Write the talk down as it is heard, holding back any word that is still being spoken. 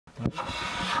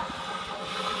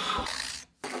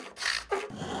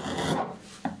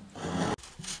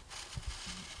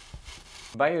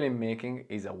Violin making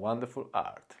is a wonderful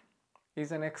art. It's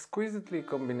an exquisitely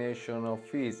combination of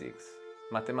physics,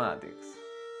 mathematics,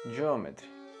 geometry,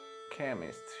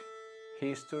 chemistry,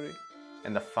 history,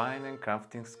 and the fine and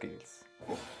crafting skills.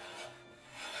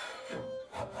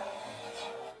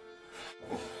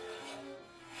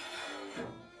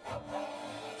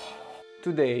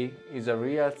 Today is a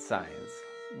real science,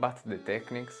 but the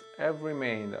techniques have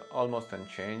remained almost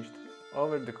unchanged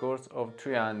over the course of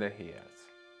 300 years.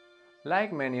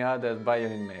 Like many other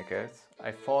violin makers,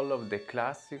 I follow the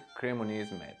classic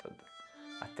Cremonese method,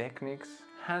 a technique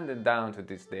handed down to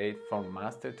this day from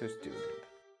master to student.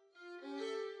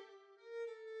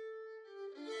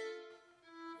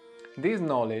 This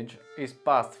knowledge is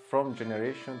passed from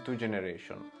generation to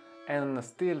generation and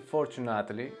still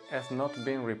fortunately has not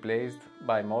been replaced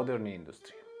by modern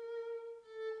industry.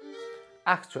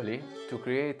 Actually, to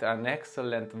create an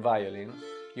excellent violin,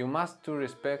 you must to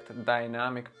respect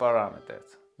dynamic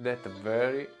parameters that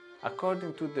vary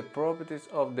according to the properties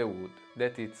of the wood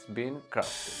that it's been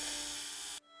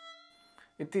crafted.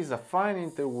 It is a fine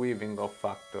interweaving of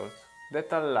factors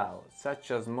that allow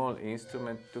such a small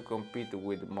instrument to compete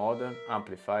with modern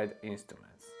amplified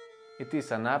instruments. It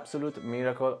is an absolute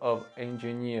miracle of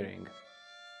engineering.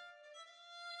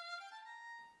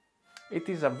 It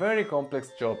is a very complex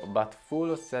job but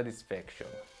full of satisfaction.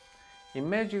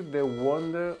 Imagine the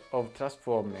wonder of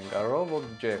transforming a raw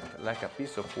object like a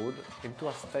piece of wood into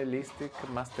a stylistic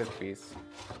masterpiece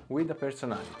with a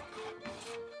personality.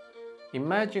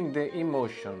 Imagine the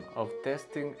emotion of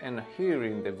testing and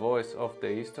hearing the voice of the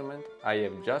instrument I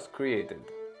have just created.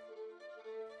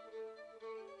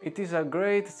 It is a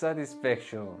great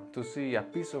satisfaction to see a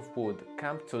piece of wood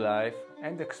come to life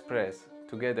and express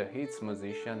together its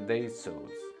musician their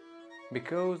souls,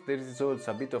 because there is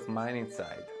also a bit of mine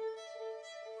inside.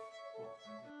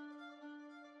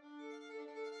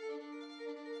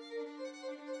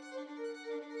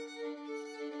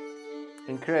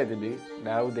 Incredibly,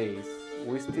 nowadays,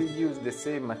 we still use the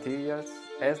same materials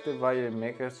as the violin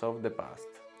makers of the past.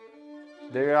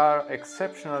 There are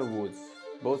exceptional woods,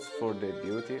 both for their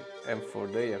beauty and for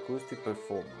their acoustic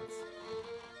performance.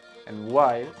 And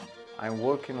while I'm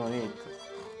working on it,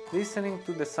 listening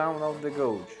to the sound of the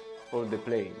gauge or the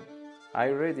plane, I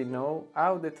already know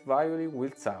how that violin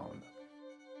will sound.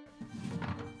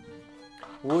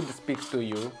 Wood speaks to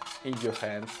you in your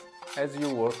hands as you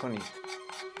work on it.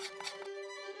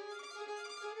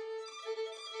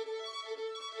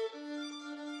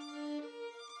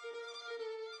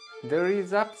 There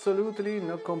is absolutely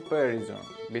no comparison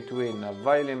between a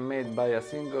violin made by a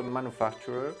single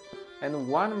manufacturer and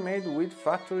one made with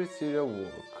factory serial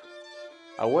work.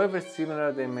 However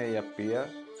similar they may appear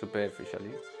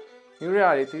superficially, in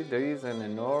reality there is an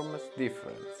enormous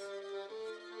difference.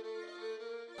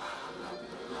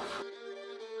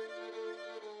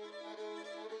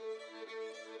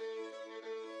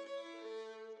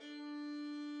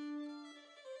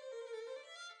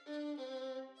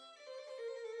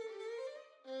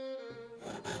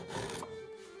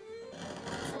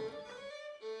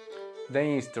 The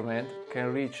instrument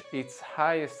can reach its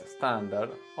highest standard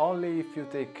only if you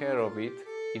take care of it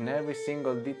in every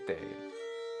single detail,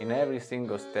 in every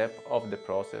single step of the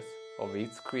process of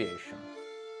its creation.